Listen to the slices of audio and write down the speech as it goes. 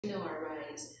know our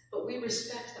rights, but we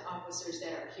respect the officers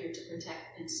that are here to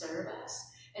protect and serve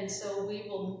us. And so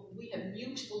we have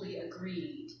mutually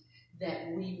agreed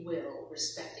that we will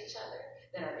respect each other,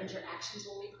 that our interactions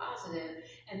will be positive,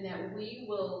 and that we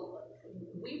will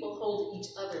hold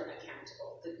each other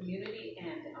accountable, the community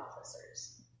and the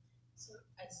officers. So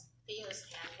it's Theo's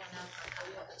hand,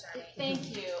 attorney.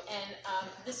 Thank you, and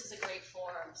this is a great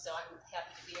forum, so I'm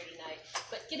happy to be here tonight.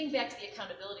 But getting back to the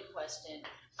accountability question,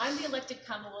 I'm the elected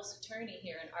Commonwealth's attorney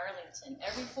here in Arlington.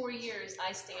 Every 4 years,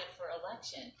 I stand for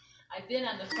election. I've been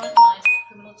on the front lines of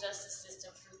the criminal justice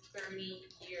system for 30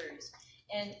 years.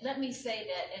 And let me say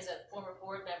that as a former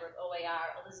board member of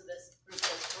OAR, Elizabeth's group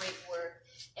does great work,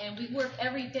 and we work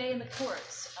every day in the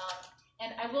courts.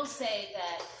 And I will say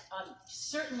that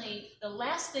certainly the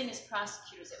last thing as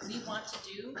prosecutors that we want to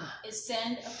do is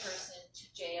send a person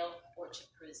to jail or to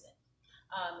prison.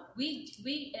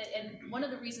 And one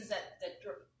of the reasons that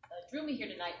drew me here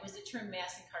tonight was the term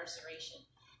mass incarceration.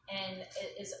 And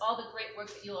it is all the great work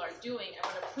that you all are doing. I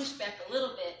want to push back a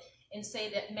little bit and say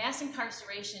that mass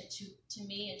incarceration to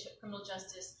me and to criminal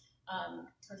justice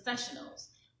professionals,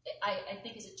 I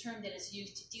think is a term that is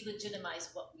used to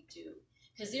delegitimize what we do.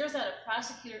 Because there's not a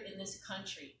prosecutor in this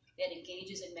country that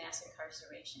engages in mass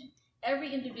incarceration.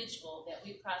 Every individual that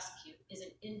we prosecute is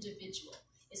an individual,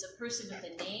 is a person with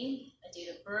a name, a date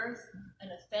of birth,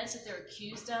 an offense that they're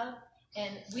accused of,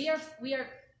 and we are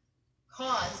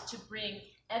caused to bring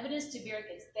evidence to bear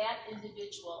against that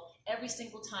individual every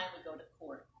single time we go to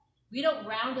court. We don't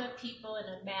round up people in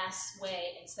a mass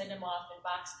way and send them off in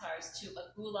boxcars to a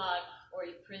gulag or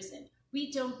a prison.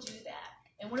 We don't do that.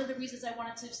 And one of the reasons I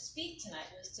wanted to speak tonight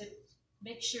was to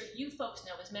make sure you folks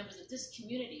know, as members of this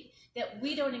community, that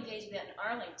we don't engage with that in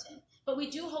Arlington. But we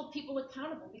do hold people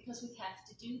accountable because we have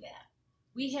to do that.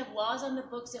 We have laws on the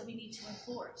books that we need to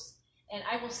enforce. And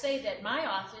I will say that my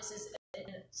office is,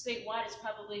 statewide, is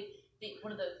probably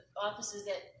one of the offices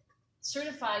that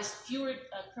certifies fewer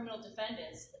criminal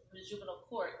defendants in the juvenile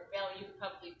court. Valerie, you can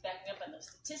probably back me up on those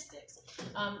statistics.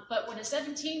 But when a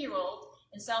 17-year-old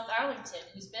in South Arlington,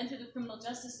 who's been through the criminal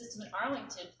justice system in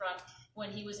Arlington from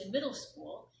when he was in middle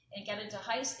school and got into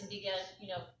high school and began,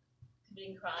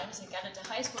 committing crimes and got into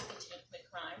high school, continued to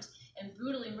commit crimes, and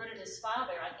brutally murdered his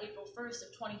father on April 1st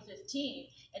of 2015.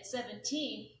 At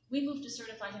 17, we moved to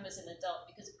certify him as an adult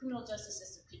because the criminal justice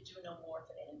system could do no more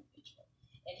for that individual.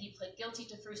 And he pled guilty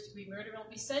to first-degree murder and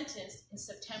will be sentenced in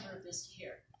September of this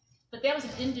year. But that was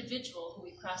an individual who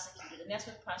we prosecuted, and that's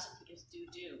what prosecutors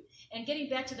do. And getting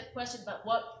back to the question about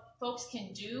what folks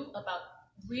can do about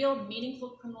real, meaningful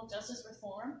criminal justice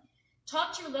reform,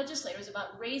 talk to your legislators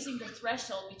about raising the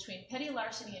threshold between petty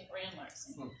larceny and grand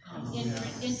larceny. In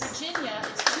Virginia,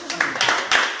 it's $200.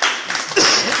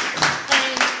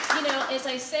 And, as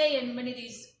I say in many of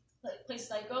these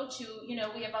places I go to,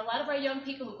 we have a lot of our young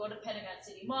people who go to Pentagon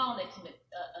City Mall and they commit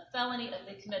a felony,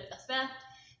 they commit a theft.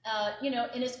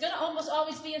 And it's going to almost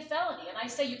always be a felony. And I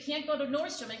say you can't go to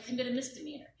Nordstrom and commit a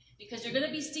misdemeanor because you're going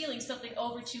to be stealing something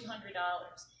over $200.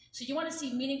 So you want to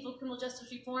see meaningful criminal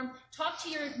justice reform? Talk to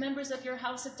your members of your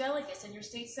House of Delegates and your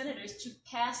state senators to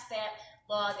pass that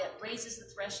law that raises the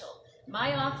threshold.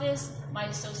 My office, my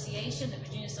association, the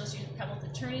Virginia Association of Commonwealth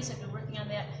Attorneys, have been working on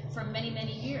that for many,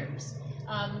 many years.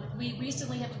 We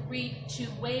recently have agreed to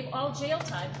waive all jail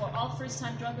time for all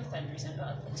first-time drug offenders,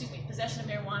 possession of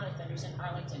marijuana offenders in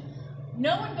Arlington.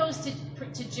 No one goes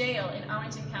to jail in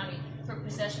Arlington County for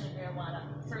possession of marijuana,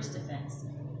 first offense,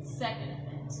 second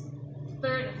offense,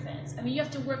 third offense. I mean, you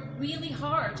have to work really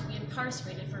hard to be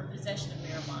incarcerated for possession of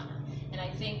marijuana. And I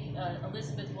think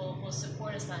Elizabeth will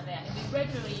support us on that. And we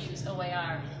regularly use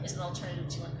OAR as an alternative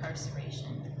to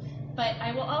incarceration. But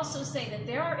I will also say that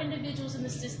there are individuals in the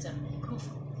system who,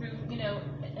 through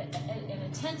an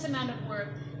intense amount of work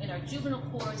in our juvenile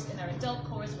courts, in our adult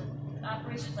courts, with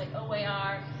operations like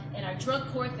OAR, and our drug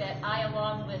court that I,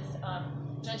 along with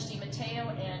Judge Theo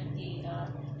and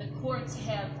the courts,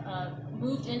 have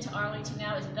moved into Arlington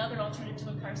now as another alternative to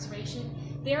incarceration.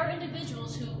 There are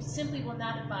individuals who simply will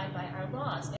not abide by our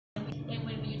laws. And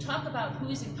when you talk about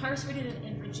who's incarcerated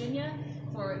in Virginia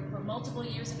for multiple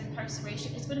years of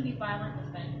incarceration, it's going to be violent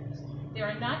offenders. There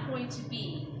are not going to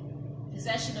be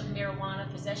possession of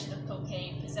marijuana, possession of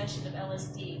cocaine, possession of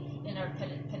LSD in our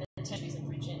penitentiaries in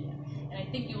Virginia. And I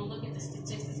think you will look at the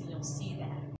statistics and you'll see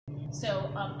that.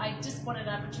 So I just wanted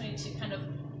an opportunity to kind of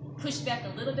push back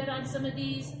a little bit on some of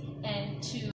these and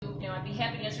to, I'd be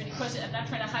happy to answer any questions. I'm not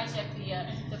trying to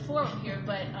hijack the forum here,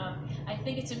 but I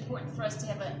think it's important for us to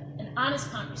have an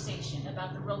honest conversation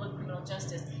about the role of criminal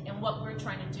justice and what we're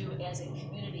trying to do as a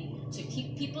community to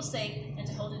keep people safe and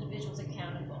to hold individuals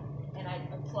accountable. And I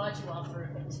applaud you all for,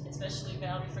 especially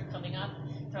Valerie, for coming up,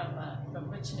 from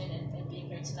Richmond and being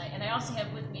here tonight. And I also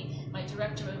have with me my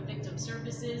Director of Victim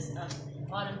Services,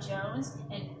 Autumn Jones,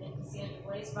 and Cassandra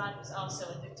Blaisrod, who's also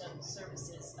a Victim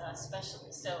Services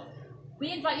Specialist. So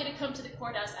we invite you to come to the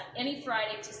courthouse on any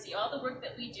Friday to see all the work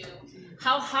that we do,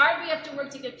 how hard we have to work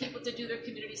to get people to do their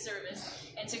community service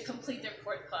and to complete their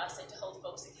court costs and to hold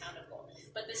folks accountable.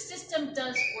 But the system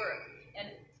does work. And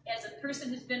as a person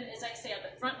who's been, as I say, on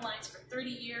the front lines for 30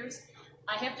 years,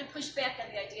 I have to push back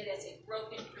on the idea that it's a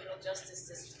broken criminal justice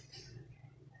system.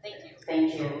 Thank you.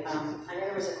 Thank you. I know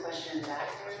there was a question back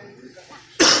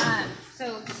there.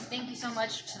 So thank you so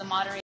much to the moderator.